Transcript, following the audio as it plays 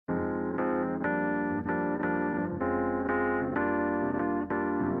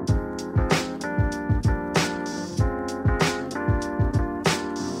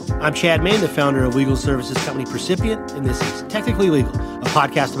I'm Chad Main, the founder of legal services company Percipient, and this is Technically Legal, a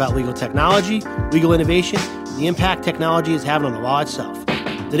podcast about legal technology, legal innovation, and the impact technology is having on the law itself.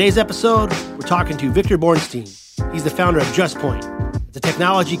 Today's episode, we're talking to Victor Bornstein. He's the founder of Justpoint. It's a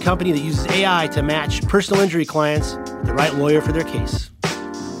technology company that uses AI to match personal injury clients with the right lawyer for their case.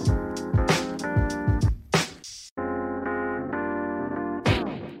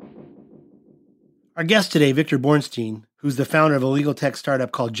 Our guest today, Victor Bornstein, who's the founder of a legal tech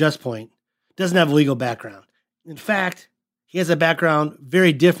startup called Justpoint, doesn't have a legal background. In fact, he has a background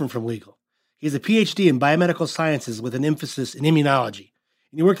very different from legal. He has a PhD in biomedical sciences with an emphasis in immunology.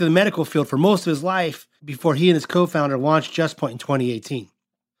 And he worked in the medical field for most of his life before he and his co-founder launched Justpoint in 2018.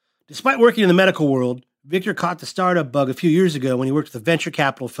 Despite working in the medical world, Victor caught the startup bug a few years ago when he worked with a venture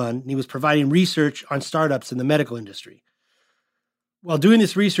capital fund and he was providing research on startups in the medical industry. While doing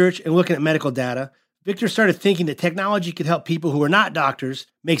this research and looking at medical data, Victor started thinking that technology could help people who are not doctors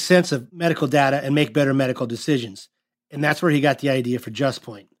make sense of medical data and make better medical decisions. And that's where he got the idea for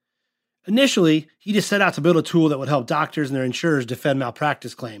Justpoint. Initially, he just set out to build a tool that would help doctors and their insurers defend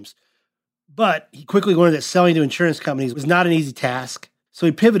malpractice claims. But he quickly learned that selling to insurance companies was not an easy task. So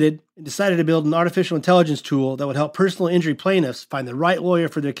he pivoted and decided to build an artificial intelligence tool that would help personal injury plaintiffs find the right lawyer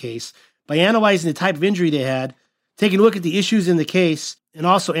for their case by analyzing the type of injury they had, taking a look at the issues in the case, and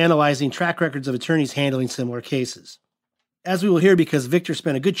also analyzing track records of attorneys handling similar cases. As we will hear, because Victor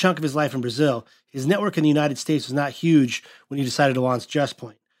spent a good chunk of his life in Brazil, his network in the United States was not huge when he decided to launch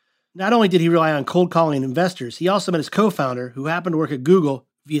Justpoint. Not only did he rely on cold calling investors, he also met his co-founder, who happened to work at Google,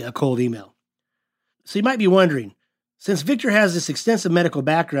 via a cold email. So you might be wondering, since Victor has this extensive medical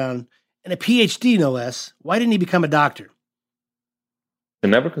background and a PhD no less, why didn't he become a doctor? I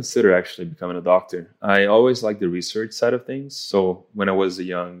never considered actually becoming a doctor. I always liked the research side of things. So when I was a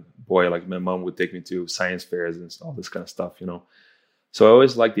young boy, like my mom would take me to science fairs and all this kind of stuff, So I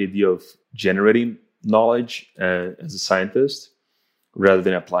always liked the idea of generating knowledge as a scientist rather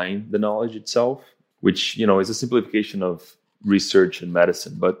than applying the knowledge itself, which, is a simplification of research in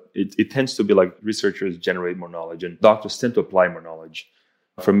medicine. But it tends to be like researchers generate more knowledge and doctors tend to apply more knowledge.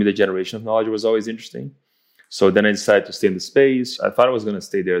 For me, the generation of knowledge was always interesting. So then I decided to stay in the space. I thought I was going to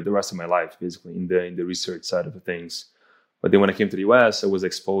stay there the rest of my life, basically, in the research side of the things. But then when I came to the US, I was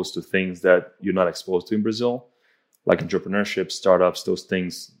exposed to things that you're not exposed to in Brazil, like entrepreneurship, startups, those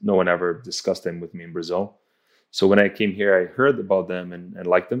things. No one ever discussed them with me in Brazil. So when I came here, I heard about them and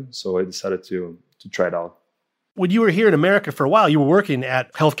liked them. So I decided to try it out. When you were here in America for a while, you were working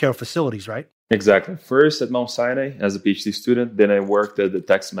at healthcare facilities, right? Exactly. First at Mount Sinai as a PhD student. Then I worked at the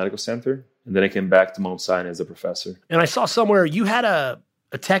Texas Medical Center. And then I came back to Mount Sinai as a professor. And I saw somewhere you had a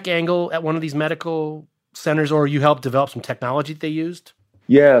tech angle at one of these medical centers, or you helped develop some technology that they used?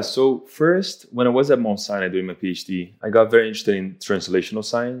 Yeah. So first, when I was at Mount Sinai doing my PhD, I got very interested in translational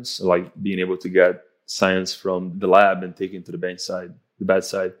science, like being able to get science from the lab and take it to the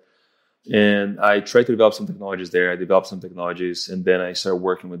bedside. And I tried to develop some technologies there. I developed some technologies, and then I started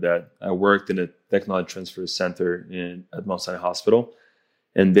working with that. I worked in a technology transfer center at Mount Sinai Hospital.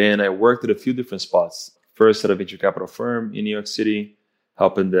 And then I worked at a few different spots. First at a venture capital firm in New York City,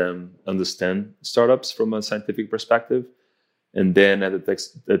 helping them understand startups from a scientific perspective. And then at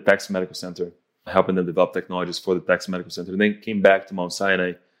the Texas Medical Center, helping them develop technologies for the Texas Medical Center. And then came back to Mount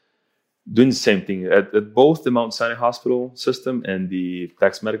Sinai, doing the same thing. At both the Mount Sinai Hospital system and the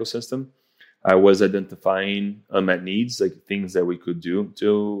Texas Medical System, I was identifying unmet needs, like things that we could do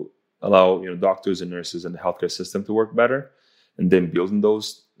to allow doctors and nurses and the healthcare system to work better. And then building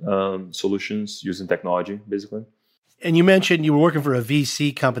those solutions using technology, basically. And you mentioned you were working for a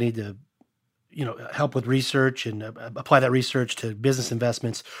VC company to, help with research and apply that research to business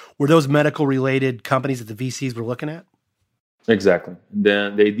investments. Were those medical-related companies that the VCs were looking at? Exactly.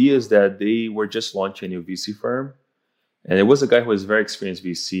 Then the idea is that they were just launching a new VC firm. And it was a guy who was a very experienced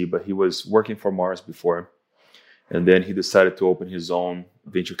VC, but he was working for Mars before. And then he decided to open his own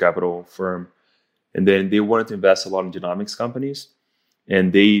venture capital firm. And then they wanted to invest a lot in genomics companies.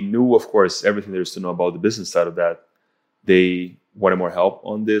 And they knew, of course, everything there is to know about the business side of that. They wanted more help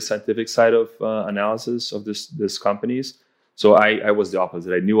on the scientific side of analysis of these companies. So I was the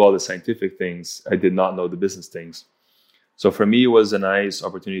opposite. I knew all the scientific things. I did not know the business things. So for me, it was a nice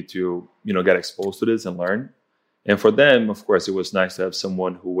opportunity to, get exposed to this and learn. And for them, of course, it was nice to have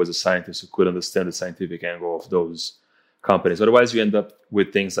someone who was a scientist who could understand the scientific angle of those companies. Otherwise, you end up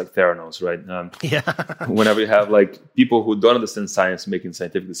with things like Theranos, right? Whenever you have people who don't understand science making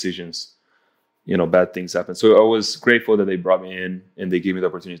scientific decisions, bad things happen. So I was grateful that they brought me in and they gave me the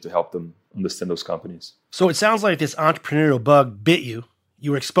opportunity to help them understand those companies. So it sounds like this entrepreneurial bug bit you.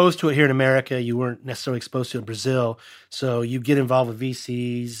 you were exposed to it here in America. You weren't necessarily exposed to it in Brazil. So you get involved with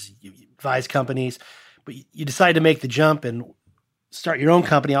VCs, you advise companies, but you decide to make the jump and start your own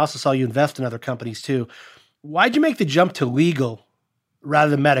company. I also saw you invest in other companies too. Why'd you make the jump to legal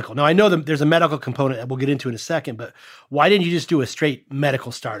rather than medical? Now, I know that there's a medical component that we'll get into in a second, but why didn't you just do a straight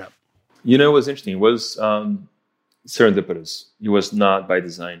medical startup? You know, it was interesting. It was serendipitous. It was not by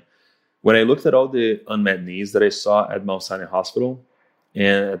design. When I looked at all the unmet needs that I saw at Mount Sinai Hospital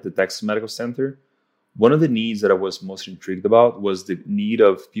and at the Texas Medical Center, one of the needs that I was most intrigued about was the need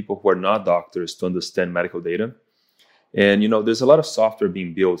of people who are not doctors to understand medical data. And, you know, there's a lot of software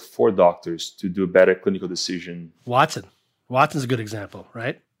being built for doctors to do better clinical decision. Watson's a good example,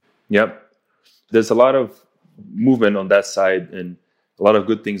 right? Yep. There's a lot of movement on that side and a lot of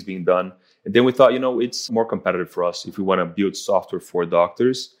good things being done. And then we thought, you know, it's more competitive for us if we want to build software for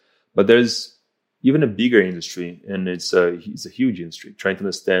doctors. But there's even a bigger industry, and it's a huge industry, trying to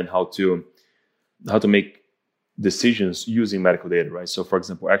understand how to make decisions using medical data, right? So, for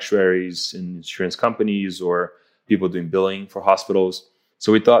example, actuaries in insurance companies or people doing billing for hospitals.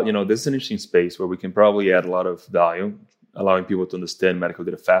 So we thought, you know, this is an interesting space where we can probably add a lot of value, allowing people to understand medical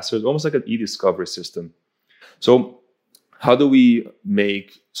data faster. It's almost like an e-discovery system. So how do we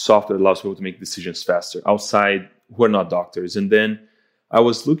make software that allows people to make decisions faster outside who are not doctors? And then I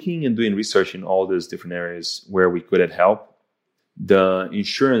was looking and doing research in all these different areas where we could add help. The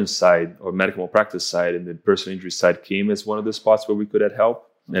insurance side or medical malpractice side and the personal injury side came as one of the spots where we could add help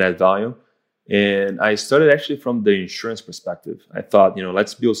and add value. And I started actually from the insurance perspective. I thought, you know,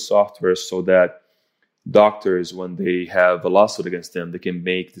 let's build software so that doctors, when they have a lawsuit against them, they can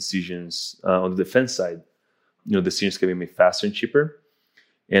make decisions on the defense side. You know, decisions can be made faster and cheaper.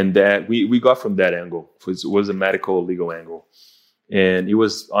 And that we got from that angle. It was a medical legal angle. And it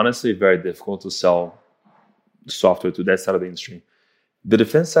was honestly very difficult to sell software to that side of the industry. The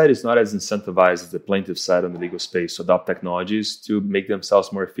defense side is not as incentivized as the plaintiff side on the legal space to adopt technologies to make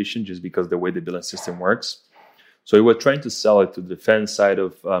themselves more efficient just because the way the billing system works. So we were trying to sell it to the defense side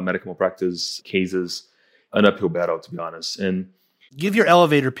of medical malpractice cases, an uphill battle, to be honest. And give your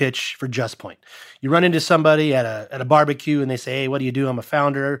elevator pitch for Justpoint. You run into somebody at a barbecue and they say, hey, what do you do? I'm a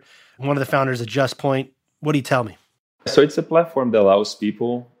founder. One of the founders at Justpoint. What do you tell me? So it's a platform that allows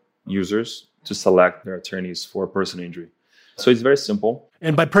people, users, to select their attorneys for personal injury. So it's very simple.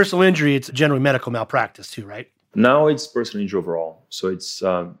 And by personal injury, it's generally medical malpractice too, right? Now it's personal injury overall. So it's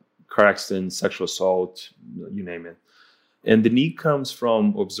car accident, sexual assault, you name it. And the need comes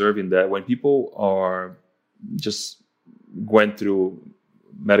from observing that when people are just went through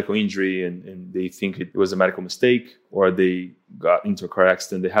medical injury and they think it was a medical mistake or they got into a car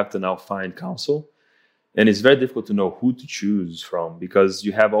accident, they have to now find counsel. And it's very difficult to know who to choose from because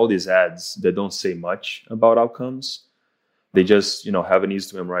you have all these ads that don't say much about outcomes. They just, you know, have an easy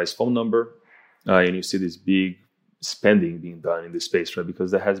to memorize phone number. And you see this big spending being done in this space, right?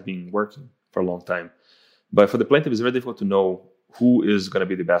 Because that has been working for a long time. But for the plaintiff, it's very difficult to know who is going to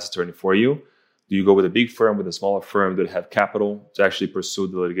be the best attorney for you. Do you go with a big firm, with a smaller firm? Do they have capital to actually pursue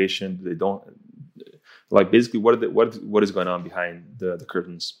the litigation? Do they don't? Like basically, what is going on behind the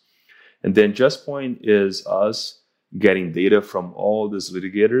curtains? And then Justpoint is us getting data from all these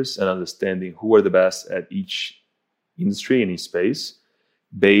litigators and understanding who are the best at each industry in each space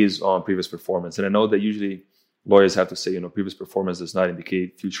based on previous performance. And I know that usually lawyers have to say, you know, previous performance does not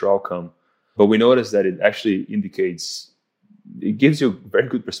indicate future outcome. But we notice that it actually indicates, it gives you a very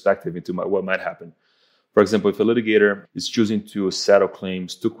good perspective into what might happen. For example, if a litigator is choosing to settle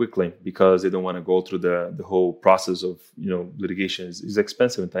claims too quickly because they don't want to go through the whole process of, you know, litigation is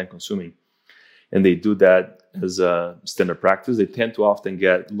expensive and time consuming, and they do that as a standard practice, they tend to often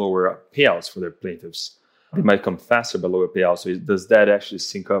get lower payouts for their plaintiffs. They might come faster but lower payouts. So does that actually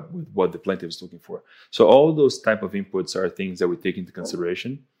sync up with what the plaintiff is looking for? So all those type of inputs are things that we take into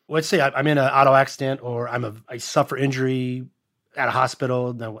consideration. Let's say I'm in an auto accident or I suffer injury at a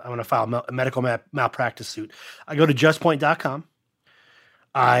hospital. Now I want to file a medical malpractice suit. I go to justpoint.com.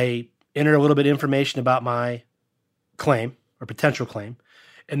 I enter a little bit of information about my claim or potential claim.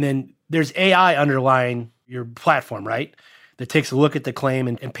 And then there's AI underlying your platform, right? That takes a look at the claim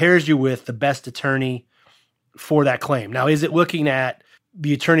and pairs you with the best attorney for that claim. Now, is it looking at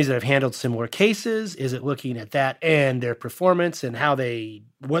the attorneys that have handled similar cases? Is it looking at that and their performance and how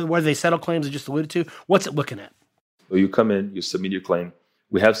whether they settle claims I just alluded to? What's it looking at? So you come in, you submit your claim.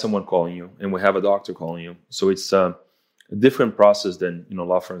 We have someone calling you, and we have a doctor calling you. So it's a different process than, you know,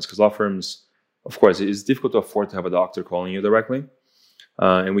 law firms, because law firms, of course, it's difficult to afford to have a doctor calling you directly,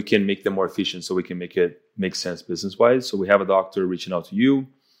 and we can make them more efficient so we can make it make sense business-wise. So we have a doctor reaching out to you.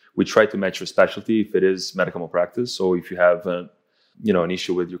 We try to match your specialty if it is medical malpractice. So if you have an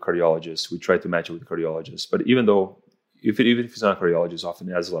issue with your cardiologist, we try to match it with the cardiologist. But even if it's not a cardiologist, often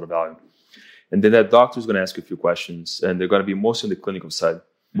it has a lot of value. And then that doctor is going to ask you a few questions, and they're going to be mostly on the clinical side.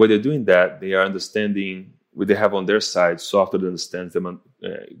 When they're doing that, they are understanding what they have on their side, software that understands them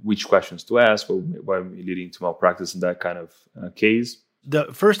which questions to ask, why leading to malpractice in that kind of case.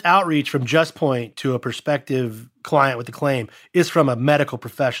 The first outreach from Justpoint to a prospective client with a claim is from a medical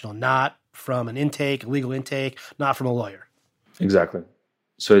professional, not from a legal intake, not from a lawyer. Exactly.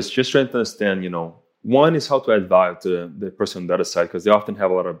 So it's just trying to understand, one is how to add value to the person on the other side, because they often have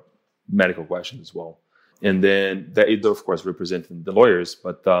a lot of medical questions as well. And then they, of course, representing the lawyers,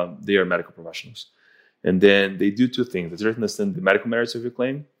 but they are medical professionals. And then they do two things. They try to understand the medical merits of your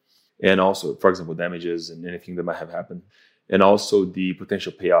claim, and also, for example, damages and anything that might have happened, and also the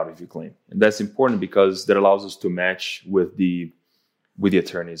potential payout of your claim. And that's important because that allows us to match with the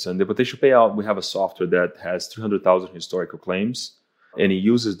attorneys. And the potential payout, we have a software that has 300,000 historical claims, and it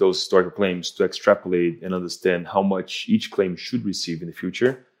uses those historical claims to extrapolate and understand how much each claim should receive in the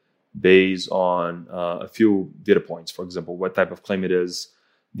future based on a few data points. For example, what type of claim it is,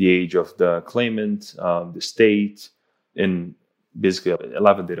 the age of the claimant, the state, and basically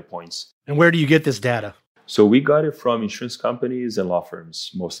 11 data points. And where do you get this data? So we got it from insurance companies and law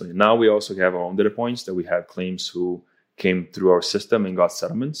firms mostly. Now we also have our own data points that we have claims who came through our system and got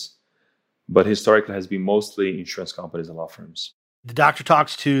settlements. But historically has been mostly insurance companies and law firms. The doctor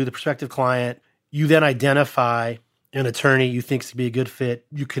talks to the prospective client. You then identify an attorney you think could be a good fit.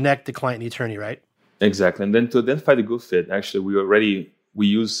 You connect the client and the attorney, right? Exactly. And then to identify the good fit, actually, we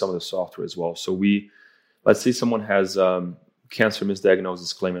use some of the software as well. So let's say someone has cancer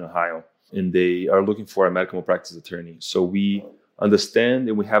misdiagnosis claim in Ohio, and they are looking for a medical malpractice attorney. So we understand,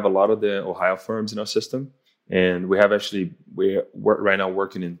 and we have a lot of the Ohio firms in our system. And we're right now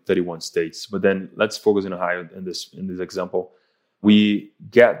working in 31 states. But then let's focus in Ohio in this example. We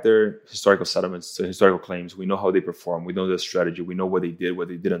get their historical settlements, so historical claims. We know how they perform. We know their strategy. We know what they did, what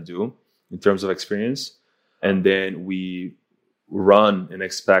they didn't do in terms of experience. And then we run and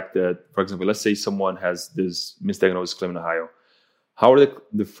expect that, for example, let's say someone has this misdiagnosis claim in Ohio. How are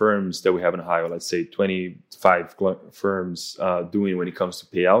the firms that we have in Ohio, let's say 25 firms, doing when it comes to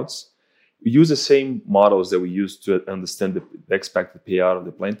payouts? We use the same models that we use to understand the expected payout of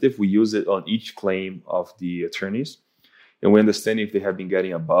the plaintiff. We use it on each claim of the attorneys. And we understand if they have been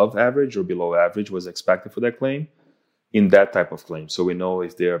getting above average or below average was expected for that claim in that type of claim. So we know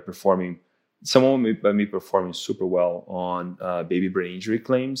if they are performing, someone may be performing super well on baby brain injury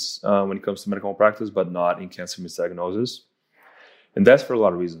claims when it comes to medical malpractice, but not in cancer misdiagnosis. And that's for a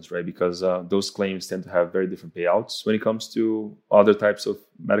lot of reasons, right? Because those claims tend to have very different payouts when it comes to other types of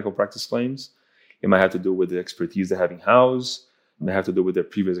medical practice claims. It might have to do with the expertise they have in-house. It may have to do with their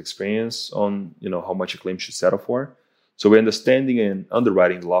previous experience on, how much a claim should settle for. So we're understanding and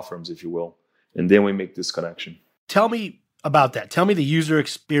underwriting the law firms, if you will. And then we make this connection. Tell me about that. Tell me the user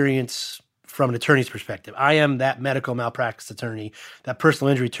experience from an attorney's perspective. I am that medical malpractice attorney, that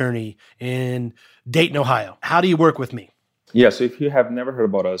personal injury attorney in Dayton, Ohio. How do you work with me? Yeah, so if you have never heard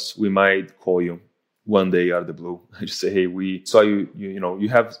about us, we might call you one day out of the blue. I just say, hey, we saw you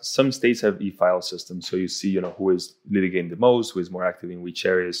have, some states have e-file systems. So you see, who is litigating the most, who is more active in which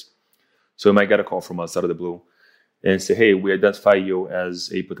areas. So you might get a call from us out of the blue and say, hey, we identify you as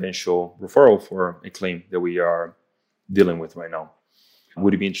a potential referral for a claim that we are dealing with right now.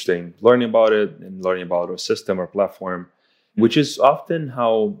 Would you be interested in learning about it and learning about our system or platform, which is often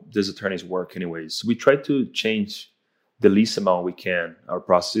how these attorneys work anyways. So we try to change the least amount we can, our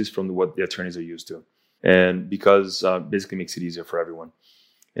processes from what the attorneys are used to. And because basically makes it easier for everyone.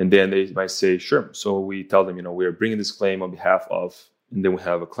 And then they might say, sure. So we tell them, we're bringing this claim on behalf of, and then we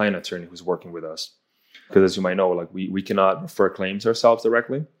have a client attorney who's working with us. Because as you might know, we cannot refer claims ourselves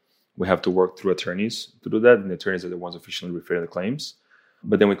directly. We have to work through attorneys to do that. And the attorneys are the ones officially referring the claims.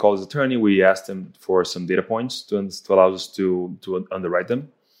 But then we call this attorney, we ask them for some data points to allow us to underwrite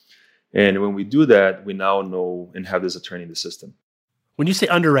them. And when we do that, we now know and have this attorney in the system. When you say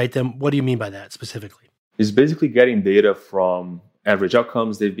underwrite them, what do you mean by that specifically? It's basically getting data from average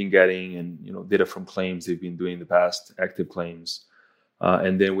outcomes they've been getting and data from claims they've been doing in the past, active claims.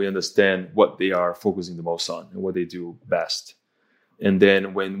 And then we understand what they are focusing the most on and what they do best. And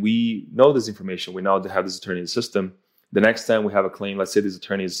then when we know this information, we now have this attorney in the system. The next time we have a claim, let's say this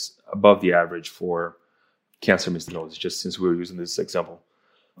attorney is above the average for cancer misdiagnosis, just since we were using this example.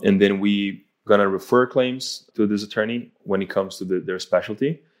 And then we gonna refer claims to this attorney when it comes to their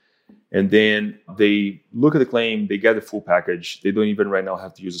specialty. And then they look at the claim, they get the full package. They don't even right now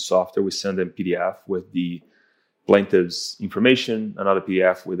have to use the software. We send them PDF with the plaintiff's information, another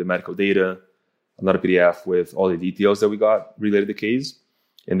PDF with the medical data, another PDF with all the details that we got related to the case.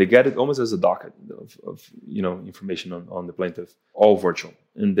 And they get it almost as a docket of information on the plaintiff, all virtual.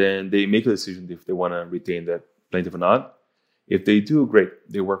 And then they make a decision if they want to retain that plaintiff or not. If they do, great,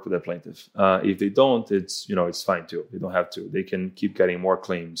 they work with that plaintiff. If they don't, it's fine too. They don't have to. They can keep getting more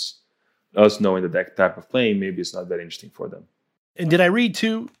claims. Us knowing that type of claim, maybe it's not that interesting for them. And did I read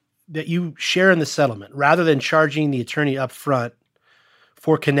too that you share in the settlement rather than charging the attorney up front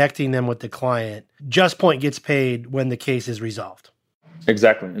for connecting them with the client? Justpoint gets paid when the case is resolved.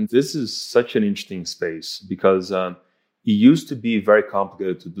 Exactly. And this is such an interesting space because it used to be very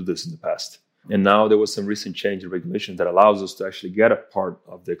complicated to do this in the past. And now there was some recent change in regulation that allows us to actually get a part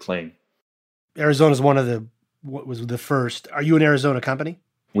of the claim. Arizona is what was the first. Are you an Arizona company?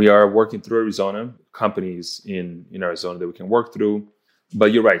 We are working through Arizona, companies in Arizona that we can work through.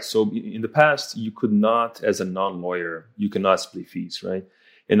 But you're right. So in the past, you could not, as a non-lawyer, you cannot split fees, right?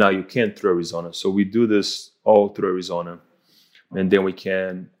 And now you can through Arizona. So we do this all through Arizona. And then we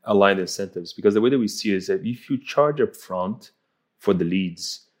can align the incentives. Because the way that we see it is that if you charge up front for the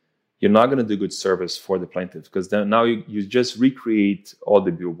leads, you're not going to do good service for the plaintiff. Because then now you just recreate all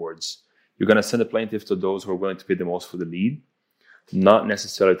the billboards. You're going to send the plaintiff to those who are willing to pay the most for the lead, not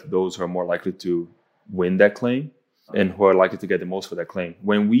necessarily to those who are more likely to win that claim and who are likely to get the most for that claim.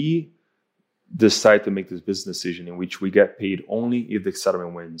 When we decide to make this business decision in which we get paid only if the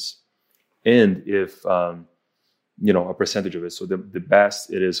settlement wins and if a percentage of it, so the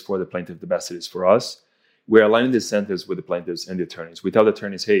best it is for the plaintiff, the best it is for us, we're aligning the incentives with the plaintiffs and the attorneys. We tell the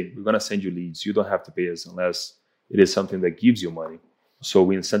attorneys, hey, we're going to send you leads. You don't have to pay us unless it is something that gives you money. So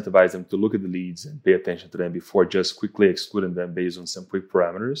we incentivize them to look at the leads and pay attention to them before just quickly excluding them based on some quick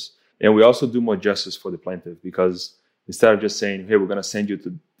parameters. And we also do more justice for the plaintiff because instead of just saying, hey, we're going to send you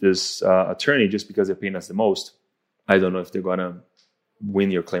to this attorney just because they're paying us the most, I don't know if they're going to win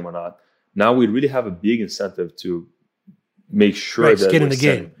your claim or not. Now we really have a big incentive to make sure that skin in the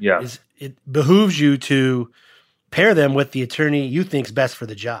game. Yeah. It behooves you to pair them with the attorney you think is best for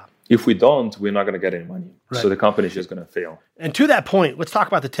the job. If we don't, we're not going to get any money. Right. So the company is just going to fail. And to that point, let's talk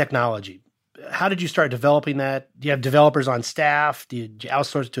about the technology. How did you start developing that? Do you have developers on staff? Do you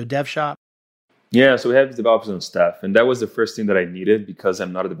outsource it to a dev shop? Yeah, so we have developers on staff. And that was the first thing that I needed because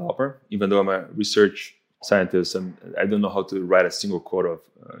I'm not a developer. Even though I'm a research scientist, I don't know how to write a single code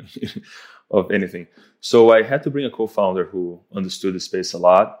of anything. So I had to bring a co-founder who understood the space a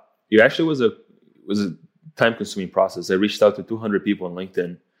lot. It actually was a time-consuming process. I reached out to 200 people on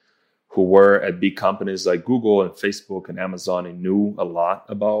LinkedIn who were at big companies like Google and Facebook and Amazon and knew a lot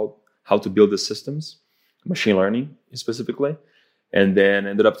about how to build the systems, machine learning specifically. And then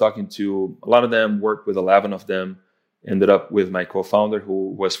ended up talking to a lot of them, worked with 11 of them, ended up with my co-founder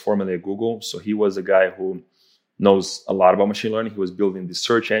who was formerly at Google. So he was a guy who knows a lot about machine learning. He was building the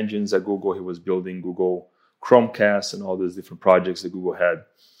search engines at Google. He was building Google Chromecast and all those different projects that Google had.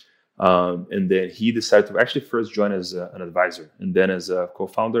 And then he decided to actually first join as an advisor and then as a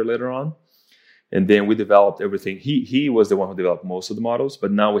co-founder later on. And then we developed everything. He was the one who developed most of the models,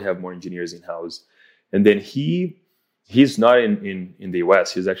 but now we have more engineers in-house. And then he's not in the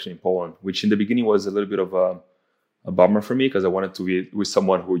US. He's actually in Poland, which in the beginning was a little bit of a bummer for me because I wanted to be with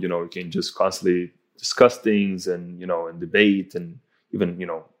someone who, can just constantly discuss things and, and debate and even,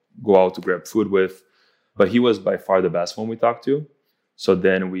 go out to grab food with. But he was by far the best one we talked to. So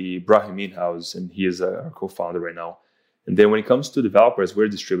then we brought him in-house and he is our co-founder right now. And then when it comes to developers, we're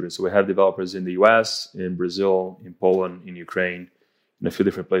distributed. So we have developers in the US, in Brazil, in Poland, in Ukraine, in a few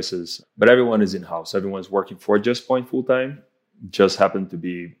different places. But everyone is in-house. Everyone's working for Justpoint full-time. Just happen to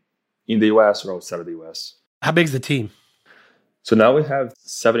be in the US or outside of the US. How big is the team? So now we have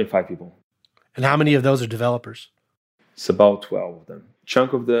 75 people. And how many of those are developers? It's about 12 of them.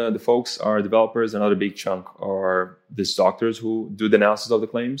 Chunk of the folks are developers. Another big chunk are these doctors who do the analysis of the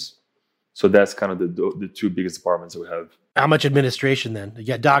claims. So that's kind of the two biggest departments that we have. How much administration then? You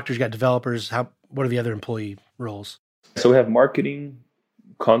got doctors, you got developers. What are the other employee roles? So we have marketing,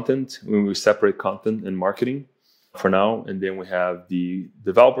 content. We separate content and marketing for now. And then we have the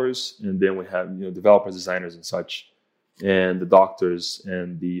developers, and then we have developers, designers and such, and the doctors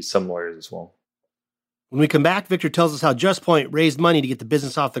and some lawyers as well. When we come back, Victor tells us how Justpoint raised money to get the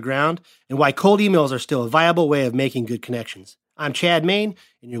business off the ground and why cold emails are still a viable way of making good connections. I'm Chad Main,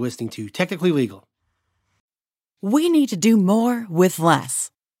 and you're listening to Technically Legal. We need to do more with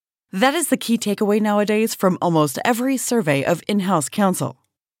less. That is the key takeaway nowadays from almost every survey of in-house counsel.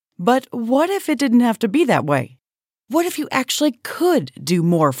 But what if it didn't have to be that way? What if you actually could do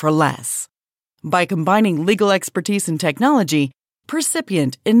more for less? By combining legal expertise and technology,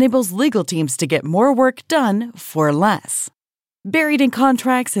 Percipient enables legal teams to get more work done for less. Buried in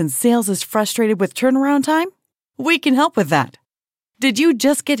contracts and sales is frustrated with turnaround time? We can help with that. Did you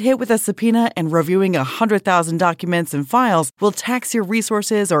just get hit with a subpoena and reviewing 100,000 documents and files will tax your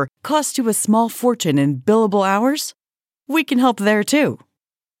resources or cost you a small fortune in billable hours? We can help there too.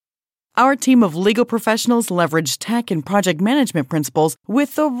 Our team of legal professionals leverage tech and project management principles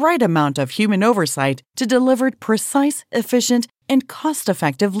with the right amount of human oversight to deliver precise, efficient, and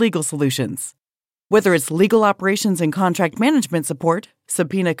cost-effective legal solutions. Whether it's legal operations and contract management support,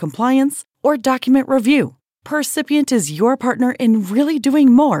 subpoena compliance, or document review, Percipient is your partner in really doing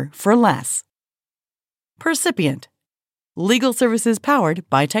more for less. Percipient. Legal services powered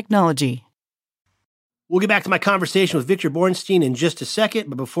by technology. We'll get back to my conversation with Victor Bornstein in just a second,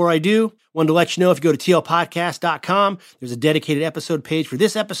 but before I do, I wanted to let you know if you go to tlpodcast.com, there's a dedicated episode page for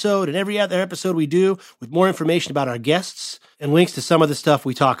this episode and every other episode we do with more information about our guests and links to some of the stuff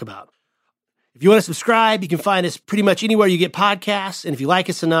we talk about. If you want to subscribe, you can find us pretty much anywhere you get podcasts, and if you like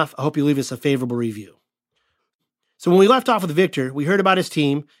us enough, I hope you leave us a favorable review. So when we left off with Victor, we heard about his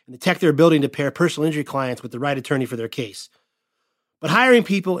team and the tech they're building to pair personal injury clients with the right attorney for their case. But hiring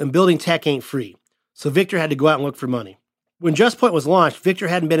people and building tech ain't free, so Victor had to go out and look for money. When Justpoint was launched, Victor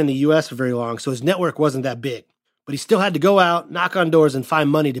hadn't been in the U.S. for very long, so his network wasn't that big. But he still had to go out, knock on doors, and find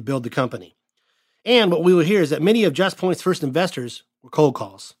money to build the company. And what we will hear is that many of Justpoint's first investors were cold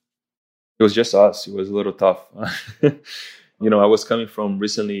calls. It was just us. It was a little tough. I was coming from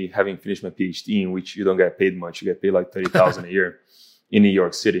recently having finished my PhD, in which you don't get paid much. You get paid like $30,000 a year in New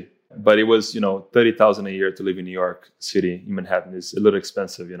York City. But it was, $30,000 a year to live in New York City, in Manhattan, is a little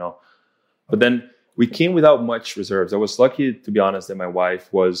expensive, But then we came without much reserves. I was lucky, to be honest, that my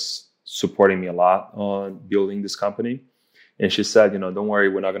wife was supporting me a lot on building this company. And she said, don't worry,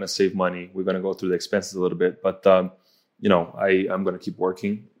 we're not going to save money. We're going to go through the expenses a little bit. But, I'm going to keep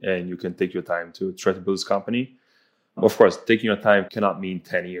working, and you can take your time to try to build this company. Of course, taking your time cannot mean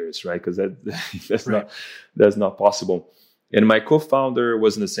 10 years, right? Because that's not possible. And my co-founder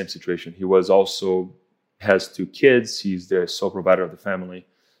was in the same situation. He has 2 kids. He's the sole provider of the family.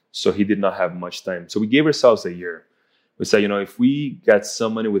 So he did not have much time. So we gave ourselves a year. We said, if we get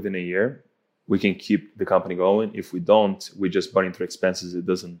some money within a year, we can keep the company going. If we don't, we just burn through expenses. It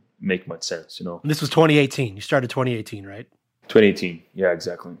doesn't make much sense, And this was 2018. You started 2018, right? 2018. Yeah,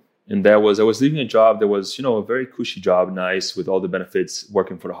 exactly. And I was leaving a job that was, a very cushy job, nice, with all the benefits,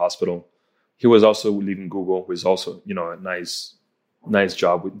 working for the hospital. He was also leaving Google, which is also, a nice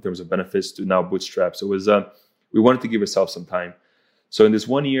job in terms of benefits, to now bootstrap. So it was, we wanted to give ourselves some time. So in this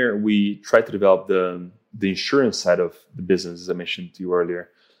 1 year, we tried to develop the insurance side of the business, as I mentioned to you earlier,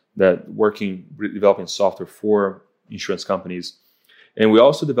 developing software for insurance companies. And we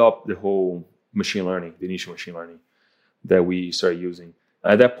also developed the whole machine learning, the initial machine learning that we started using.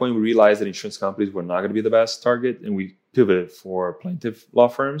 At that point, we realized that insurance companies were not going to be the best target, and we pivoted for plaintiff law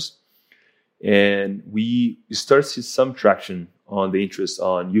firms. And we started to see some traction on the interest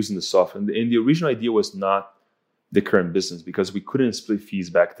on using the software. And the original idea was not the current business, because we couldn't split fees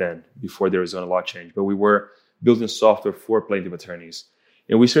back then before the Arizona law change. But we were building software for plaintiff attorneys.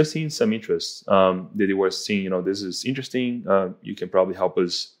 And we started seeing some interest that they were seeing, this is interesting. You can probably help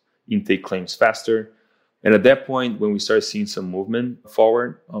us intake claims faster. And at that point, when we started seeing some movement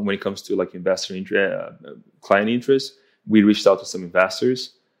forward when it comes to like client interest, we reached out to some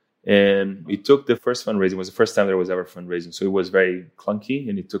investors. And it took the first fundraising. It was the first time there was ever fundraising. So it was very clunky,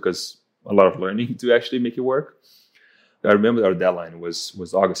 and it took us a lot of learning to actually make it work. I remember our deadline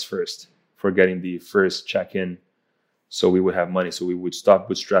was August 1st for getting the first check-in, so we would have money. So we would stop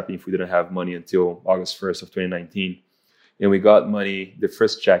bootstrapping if we didn't have money until August 1st of 2019. And we got money, the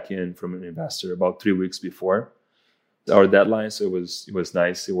first check-in from an investor, about 3 weeks before our deadline. So it was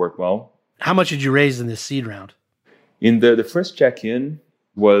nice. It worked well. How much did you raise in this seed round? In the first check-in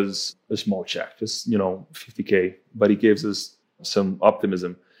was a small check, just, $50K, but it gives us some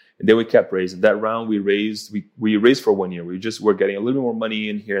optimism. And then we kept raising. That round we raised for 1 year. We just were getting a little bit more money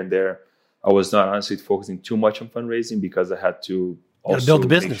in here and there. I was not honestly focusing too much on fundraising, because I had to also build the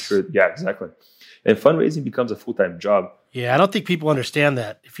business. Yeah, exactly. And fundraising becomes a full-time job. Yeah, I don't think people understand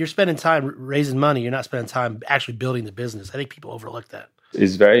that. If you're spending time raising money, you're not spending time actually building the business. I think people overlook that.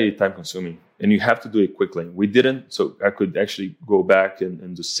 It's very time-consuming, and you have to do it quickly. We didn't, so I could actually go back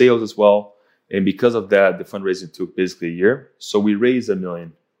and do sales as well. And because of that, the fundraising took basically a year. So we raised $1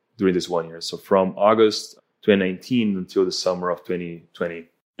 million during this 1 year. So from August 2019 until the summer of 2020.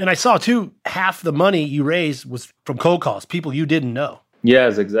 And I saw too, half the money you raised was from cold calls, people you didn't know.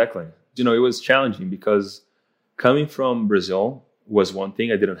 Yes, exactly. It was challenging because coming from Brazil was one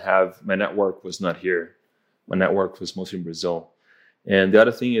thing. I didn't have, my network was not here. My network was mostly in Brazil. And the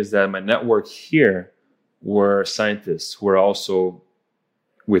other thing is that my network here were scientists who were also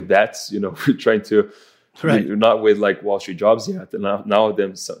with debts, trying to, Right. not with like Wall Street jobs yet. And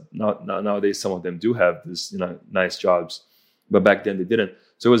nowadays, some of them do have this, nice jobs, but back then they didn't.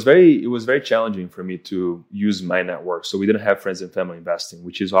 So it was very challenging for me to use my network. So we didn't have friends and family investing,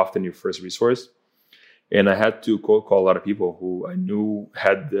 which is often your first resource. And I had to cold call a lot of people who I knew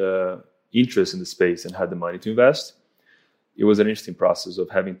had the interest in the space and had the money to invest. It was an interesting process of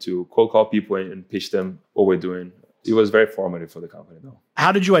having to cold call people and pitch them what we're doing. It was very formative for the company, though.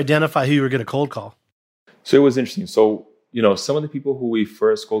 How did you identify who you were going to cold call? So it was interesting. So, some of the people who we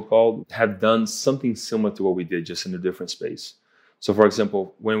first cold called had done something similar to what we did, just in a different space. So, for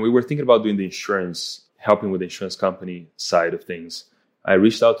example, when we were thinking about doing the insurance, helping with the insurance company side of things, I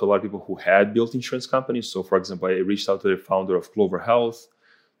reached out to a lot of people who had built insurance companies. So, for example, I reached out to the founder of Clover Health,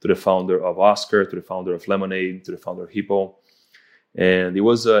 to the founder of Oscar, to the founder of Lemonade, to the founder of Hippo. And it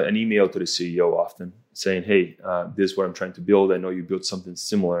was an email to the CEO often saying, hey, this is what I'm trying to build. I know you built something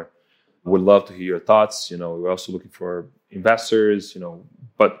similar. Would love to hear your thoughts. We're also looking for investors,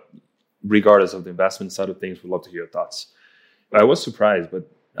 but regardless of the investment side of things, we'd love to hear your thoughts. I was surprised, but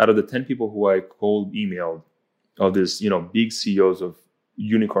out of the 10 people who I cold emailed of this, big CEOs of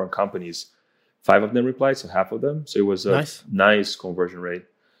unicorn companies, 5 of them replied, so half of them. So it was a nice conversion rate.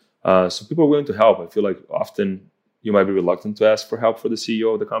 So people are willing to help. I feel like often you might be reluctant to ask for help for the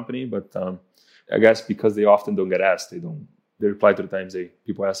CEO of the company, but I guess because they often don't get asked, they reply to the times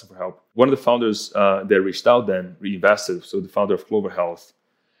people ask them for help. One of the founders that reached out then reinvested. So the founder of Clover Health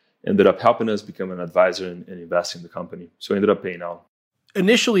ended up helping us become an advisor and invest in the company. So ended up paying out.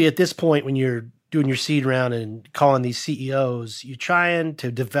 Initially, at this point, when you're doing your seed round and calling these CEOs, you're trying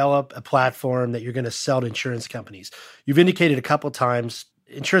to develop a platform that you're going to sell to insurance companies. You've indicated a couple of times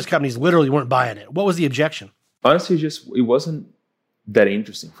insurance companies literally weren't buying it. What was the objection? Honestly, it wasn't that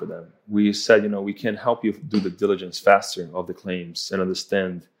interesting for them. We said, we can help you do the diligence faster of the claims and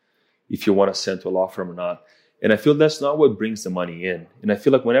understand if you want to send to a law firm or not. And I feel that's not what brings the money in. And I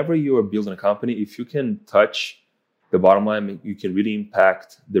feel like whenever you are building a company, if you can touch the bottom line, you can really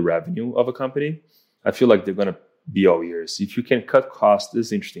impact the revenue of a company. I feel like they're going to be all ears. If you can cut costs, this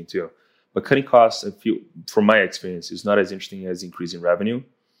is interesting too. But cutting costs, I feel, from my experience, is not as interesting as increasing revenue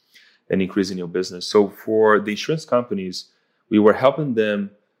and increasing your business. So for the insurance companies, we were helping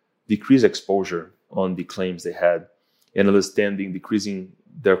them decrease exposure on the claims they had and decreasing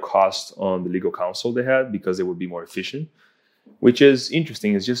their cost on the legal counsel they had because they would be more efficient, which is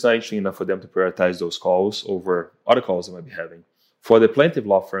interesting. It's just not interesting enough for them to prioritize those calls over other calls they might be having. For the plaintiff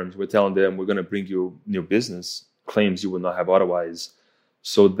law firms, we're telling them we're going to bring you new business, claims you would not have otherwise.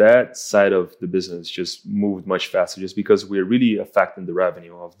 So that side of the business just moved much faster just because we're really affecting the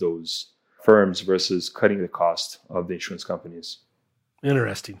revenue of those firms versus cutting the cost of the insurance companies.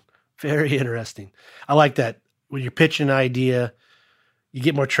 Interesting. Very interesting. I like that. When you're pitching an idea, you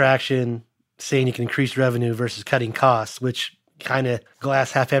get more traction saying you can increase revenue versus cutting costs, which kind of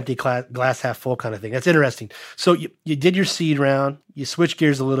glass half empty, glass half full kind of thing. That's interesting. So you did your seed round, you switched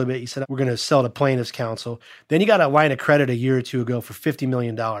gears a little bit. You said, we're going to sell to plaintiffs counsel. Then you got a line of credit a year or two ago for $50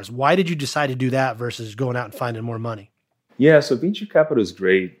 million. Why did you decide to do that versus going out and finding more money? Yeah, so venture capital is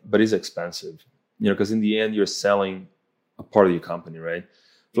great, but it's expensive, because in the end, you're selling a part of your company, right?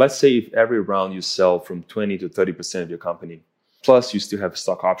 Let's say if every round you sell from 20 to 30% of your company, plus you still have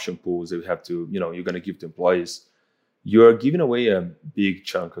stock option pools that you have to, you're going to give to employees, you're giving away a big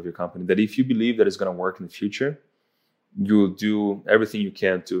chunk of your company that if you believe that it's going to work in the future, you'll do everything you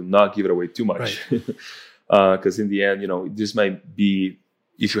can to not give it away too much. Because in the end, this might be,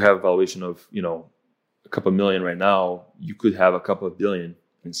 if you have a valuation of, a couple million right now, you could have a couple of billion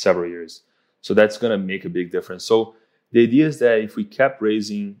in several years. So that's going to make a big difference. So the idea is that if we kept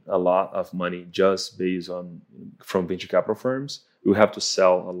raising a lot of money just based on from venture capital firms, we have to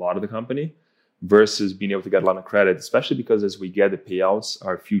sell a lot of the company versus being able to get a lot of credit, especially because as we get the payouts,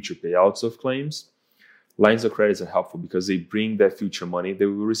 our future payouts of claims, lines of credits are helpful because they bring that future money that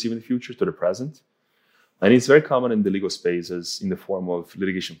we will receive in the future to the present. And it's very common in the legal space as in the form of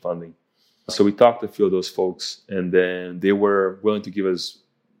litigation funding. So we talked to a few of those folks, and then they were willing to give us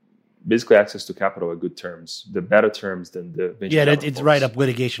basically access to capital at good terms, the better terms than the venture capital it's folks. right up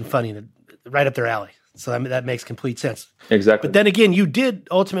litigation funding, right up their alley. So that makes complete sense. Exactly. But then again, you did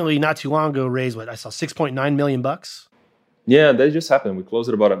ultimately not too long ago raise what I saw $6.9 million. Yeah, that just happened. We closed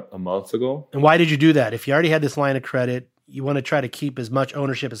it about a month ago. And why did you do that? If you already had this line of credit, you want to try to keep as much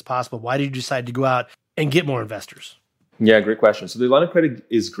ownership as possible. Why did you decide to go out and get more investors? Yeah, great question. So the line of credit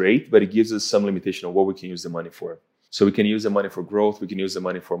is great, but it gives us some limitation on what we can use the money for. So we can use the money for growth, we can use the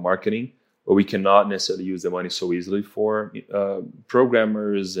money for marketing, but we cannot necessarily use the money so easily for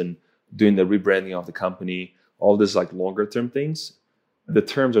programmers and doing the rebranding of the company, all these like longer term things. The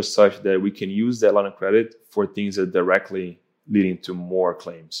terms are such that we can use that line of credit for things that directly leading to more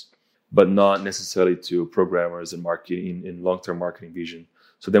claims, but not necessarily to programmers and marketing in long-term marketing vision.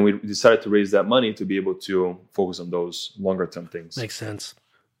 So then we decided to raise that money to be able to focus on those longer-term things. Makes sense.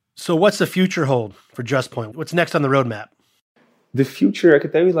 So what's the future hold for Justpoint? What's next on the roadmap? The future, I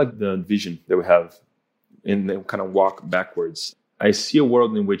can tell you like the vision that we have and then kind of walk backwards. I see a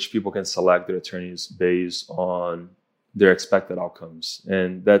world in which people can select their attorneys based on their expected outcomes.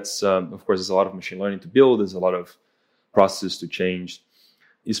 And that's, of course, there's a lot of machine learning to build. There's a lot of processes to change,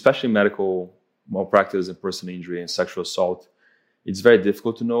 especially medical malpractice and personal injury and sexual assault. It's very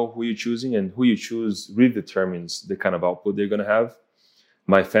difficult to know who you're choosing, and who you choose really determines the kind of output they're going to have.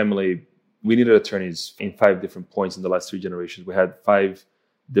 My family, we needed attorneys in 5 different points in the last 3 generations. We had 5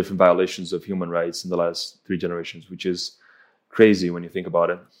 different violations of human rights in the last 3 generations, which is crazy when you think about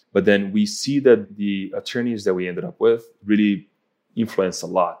it. But then we see that the attorneys that we ended up with really influenced a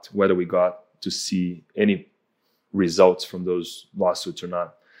lot, whether we got to see any results from those lawsuits or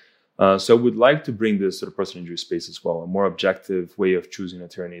not. So I would like to bring this to the personal injury space as well, a more objective way of choosing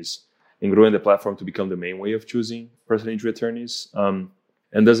attorneys and growing the platform to become the main way of choosing personal injury attorneys.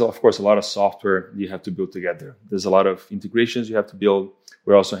 And there's, of course, a lot of software you have to build together. There's a lot of integrations you have to build.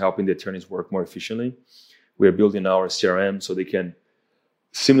 We're also helping the attorneys work more efficiently. We're building our CRM so they can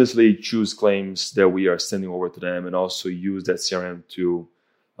seamlessly choose claims that we are sending over to them, and also use that CRM to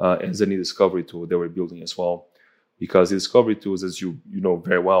as an e-discovery tool that we're building as well. Because the discovery tools, as you know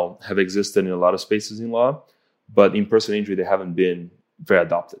very well, have existed in a lot of spaces in law, but in personal injury, they haven't been very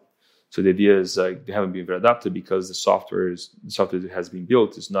adopted. So the idea is they haven't been very adopted because the software that has been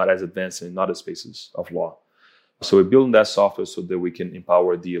built is not as advanced in other spaces of law. So we're building that software so that we can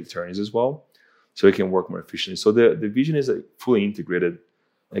empower the attorneys as well, so we can work more efficiently. So the vision is a fully integrated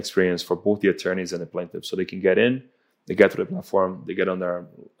experience for both the attorneys and the plaintiffs. So they can get in, they get to the platform, they get on our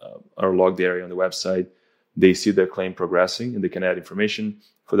logged area on the website, they see their claim progressing, and they can add information.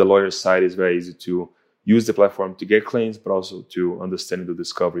 For the lawyer's side, it's very easy to use the platform to get claims, but also to understand the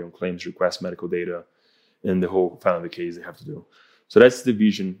discovery on claims, request medical data, and the whole filing the case they have to do. So that's the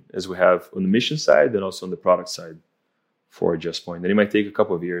vision as we have on the mission side and also on the product side for Justpoint. And it might take a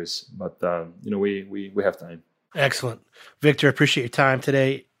couple of years, but we have time. Excellent. Victor, appreciate your time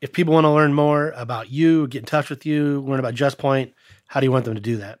today. If people want to learn more about you, get in touch with you, learn about Justpoint, how do you want them to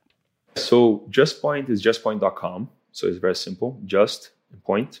do that? So Justpoint is justpoint.com. So it's very simple,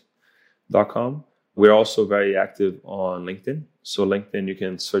 justpoint.com. We're also very active on LinkedIn. So LinkedIn, you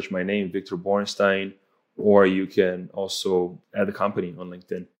can search my name, Victor Bornstein, or you can also add the company on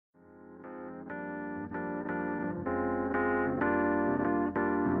LinkedIn.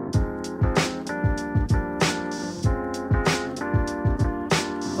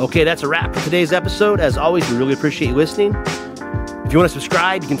 Okay, that's a wrap for today's episode. As always, we really appreciate you listening. If you want to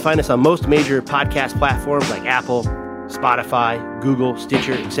subscribe, you can find us on most major podcast platforms like Apple, Spotify, Google,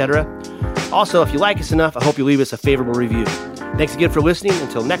 Stitcher, etc. Also, if you like us enough, I hope you leave us a favorable review. Thanks again for listening.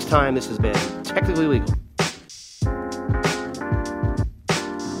 Until next time, this has been Technically Legal.